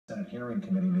Senate hearing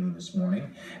committee meeting this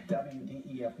morning.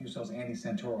 WDEF News Cell's Andy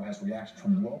Santoro has reactions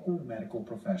from local medical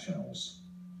professionals.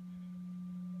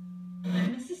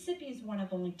 Mississippi is one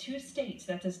of only 2 states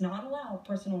that does not allow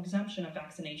personal exemption of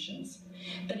vaccinations.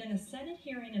 But in a Senate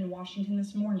hearing in Washington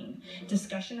this morning,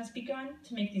 discussion has begun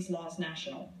to make these laws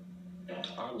national.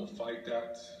 I will fight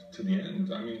that to the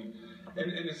end. I mean, and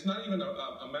it's not even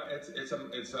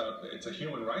it's a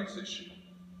human rights issue.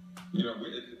 You know,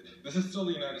 this is still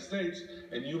the United States,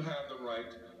 and you have the right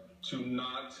to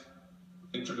not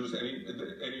introduce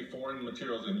any foreign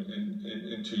materials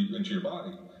into your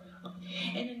body.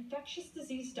 An infectious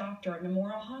disease doctor at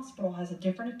Memorial Hospital has a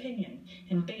different opinion,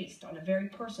 and based on a very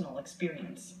personal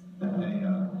experience.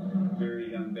 A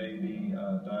very young baby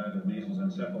died of measles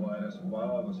encephalitis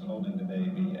while I was holding the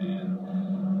baby, and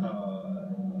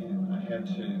I had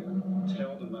to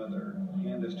tell the mother,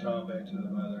 hand this child back to the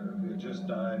mother who had just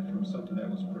died from something that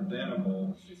was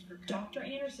preventable. Dr.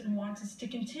 Anderson wants us to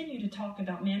continue to talk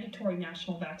about mandatory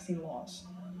national vaccine laws.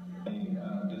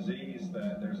 A disease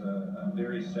that there's a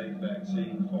very safe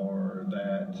vaccine for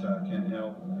that can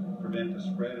help prevent the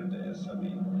spread of this. I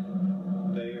mean,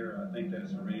 I think that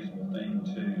it's a reasonable thing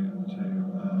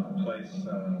to place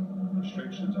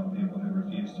restrictions on people who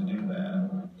refuse to do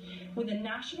that. With a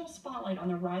national spotlight on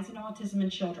the rise in autism in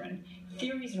children,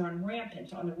 theories run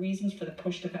rampant on the reasons for the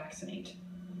push to vaccinate.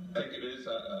 I think it is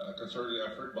a concerted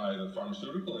effort by the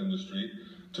pharmaceutical industry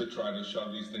to try to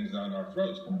shove these things down our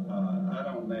throats. I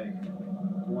don't make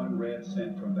 1 red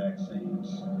cent from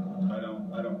vaccines. I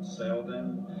don't sell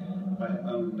them. I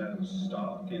own no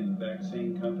stock in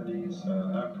vaccine companies.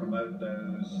 I promote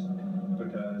those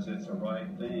because it's the right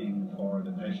thing for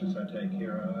the patients I take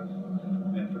care of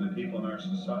and for the people in our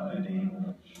society.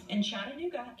 In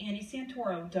Chattanooga, Andy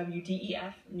Santoro,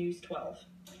 WDEF News 12.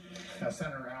 Now,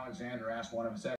 Senator Alexander asked one of his